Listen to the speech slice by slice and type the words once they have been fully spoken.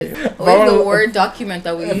Where's the Word document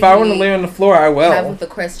that we If I want to lay on the floor, I will. have with the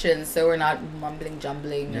questions, so we're not mumbling,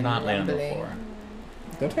 jumbling. You're not laying on the floor.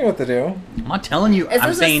 Don't tell me what to do. I'm not telling you. Is I'm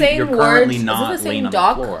this saying the same you're currently words? not Is it the laying same on the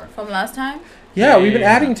doc floor. from last time? Yeah, we've been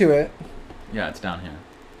adding to it. Yeah, it's down here.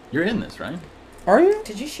 You're in this, right? Are you?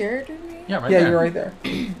 Did you share it with me? Yeah, right Yeah, there. you're right there.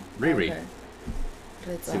 Riri.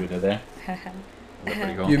 Okay. See what we did there? Is that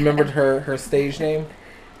pretty cool? You remembered her stage name?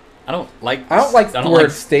 I don't like the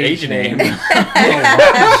word stage name. I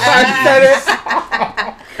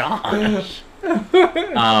said it. Gosh.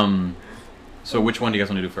 So which one do you guys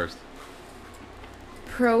want to do first?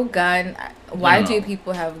 Pro gun. Why No. do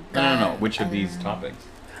people have guns? No. Which of these topics?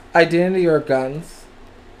 Identity or guns?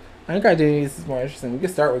 I think identity is more interesting. We can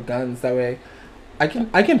start with guns. That way, I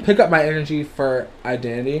can pick up my energy for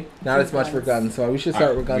identity, not as much for guns. So we should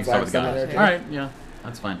start with guns. We start with guns. Energy. All right, yeah,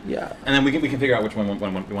 that's fine. Yeah. And then we can figure out which one we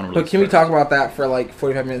want to release. But can we first. talk about that for like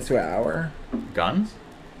 45 minutes to an hour? Guns?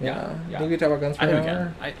 Yeah. Yeah. Think we talk about guns for I an think we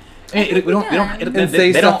hour? can. We don't. And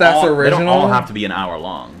say stuff that's original. They don't all have to be an hour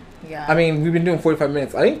long. Yeah. I mean, we've been doing 45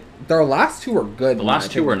 minutes. I think the last two were good. The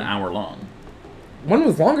last two were an hour long. One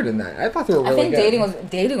was longer than that. I thought they were really good. I think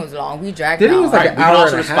dating was long. We dragged Dating it was out. like an We hour can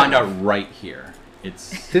also and a just half. find out right here.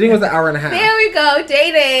 It's Dating was an hour and a half. There we go,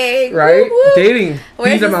 dating. Right? Woo, woo. Dating.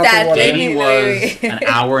 Where's beat them the out the stat? water. dating was an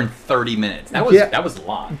hour and 30 minutes. That was a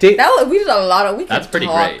lot. Da- We did a lot of. We That's could pretty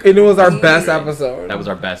talk. great. and it was our best episode. That was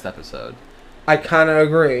our best episode. I kind of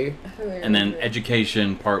agree. And then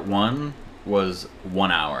education part 1 was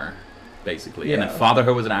 1 hour, basically. And then Yeah.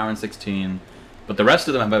 fatherhood was an hour and 16. But the rest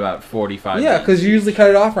of them have about 45 Yeah, minutes. because you usually cut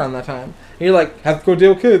it off around that time. And you're like, have to go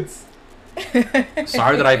deal with kids.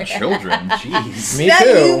 Sorry that I have children. Jeez. Me That too.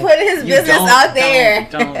 you put his business out there.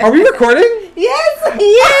 Don't. Are we recording? Yes,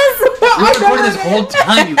 yes. You've been recording this whole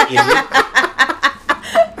time, you idiot.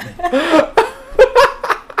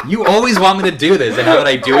 You always want me to do this, and now that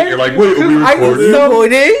I do it, you're like, wait, are we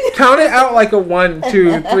recording? Count it out like a 1,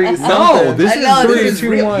 2, 3, No, something. this is know, 3, this is 2,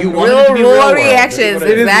 real. 1. You want it to be Real real world. reactions. This is what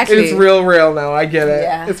it is. Exactly. It's real now. I get it.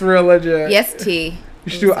 Yeah. It's real legit. Yes, T.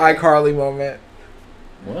 You should do an iCarly moment.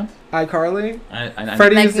 What? iCarly? I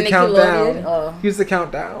Freddie Like used to count Nickelodeon? down. Oh. He used to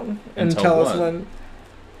count down and Until tell us what? when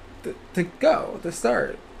to go, to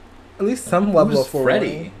start. At least some level Who's of forewarning.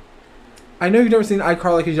 Freddie? I know you've never seen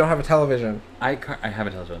iCarly because you don't have a television. I have a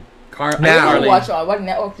television. What did Now. you watch on? What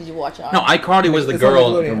network did you watch on? No, iCarly was the It's on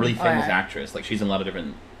girl, Nickelodeon. a really famous Alright. actress. Like, she's in a lot of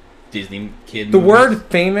different Disney kid The movies. word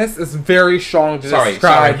famous is very strong to describe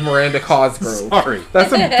sorry. Miranda Cosgrove. Sorry.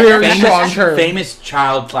 That's a very strong term. Famous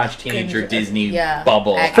child/teenager Disney Yeah.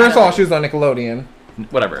 bubble. Actor. First of all, she was on Nickelodeon.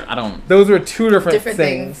 Whatever. I don't. Those were two different Different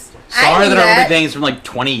things. things. Sorry I that knew I remember that. things from like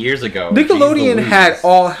 20 years ago. Nickelodeon Jeez had Louise.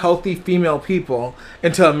 all healthy female people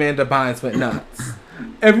until Amanda Bynes went nuts.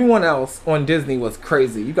 Everyone else on Disney was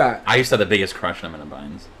crazy. You got I used to have the biggest crush on Amanda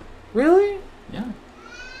Bynes. really? Yeah.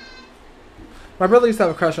 My brother used to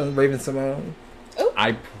have a crush on Raven Simone.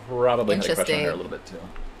 I probably had a crush on Interesting. her a little bit too.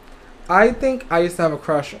 I think I used to have a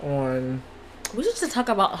crush on. We should just talk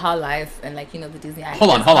about how life and the Disney actors.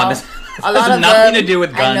 Hold on. how This a lot has of nothing them- to do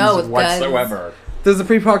with I guns know, with whatsoever. Does the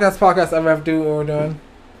pre-podcast ever have to do what we're doing?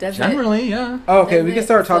 Does it? Generally, yeah. Oh, okay, Does we can it?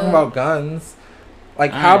 start talking So- about guns.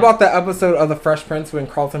 Like, how about that episode of The Fresh Prince when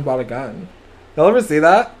Carlton bought a gun? Y'all ever see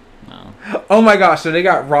that? No. Oh my gosh, so they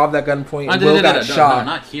got robbed at gunpoint and Will got shot.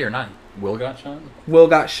 No, not here. Not Will got shot. Will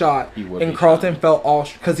got shot. He would And be Carlton shot. felt all...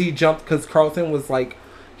 Because he jumped... Because Carlton was like...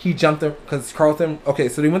 He jumped... Because Carlton... Okay,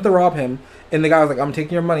 so they went to rob him. And the guy was like, I'm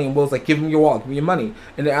taking your money. And Will's like, give him your wallet. Give me your money.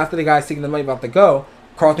 And then after the guy's taking the money about to go,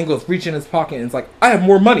 Carlton goes, reach in his pocket. And it's like, I have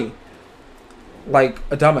more money. Like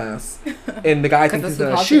a dumbass. And the guy thinks he's that's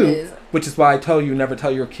going who to shoot. Carlton is. Which is why I tell you never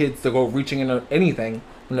tell your kids to go reaching into anything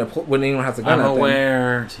when anyone has a gun I'm at them.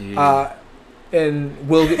 aware. And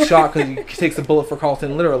Will gets shot because he takes a bullet for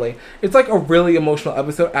Carlton, literally. It's like a really emotional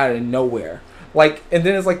episode out of nowhere. Like, and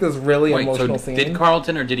then it's like this really Wait, emotional so scene. did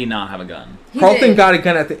Carlton or did he not have a gun? He Carlton did. got a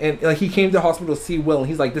gun at the end. Like, he came to the hospital to see Will, and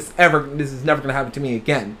he's like, this is never going to happen to me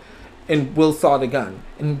again. And Will saw the gun.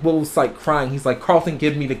 And Will was like crying. He's like, Carlton,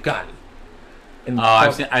 give me the gun. And Oh,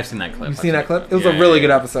 I've seen that clip. You've seen that clip? It was a really good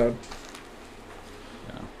episode.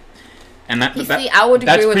 And You see, I would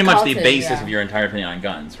that's agree with pretty much the Carlton, basis yeah. of your entire opinion on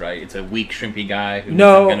guns, right? It's a weak, shrimpy guy who's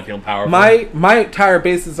No, going to feel powerful. my entire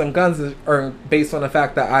basis on guns are based on the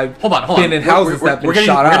fact that I've Hold on. been in houses that have been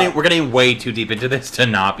shot up. We're getting way too deep into this to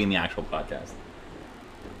not be in the actual podcast.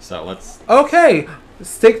 So let's... Okay,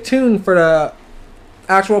 stay tuned for the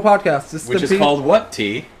actual podcast. This Which is called what,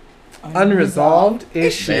 T? Unresolved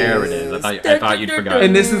Issues. There it is. I thought you'd forgotten.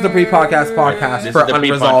 And this is the pre-podcast podcast This for is the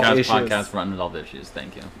Unresolved pre-podcast Issues. podcast for Unresolved Issues.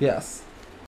 Thank you. Yes.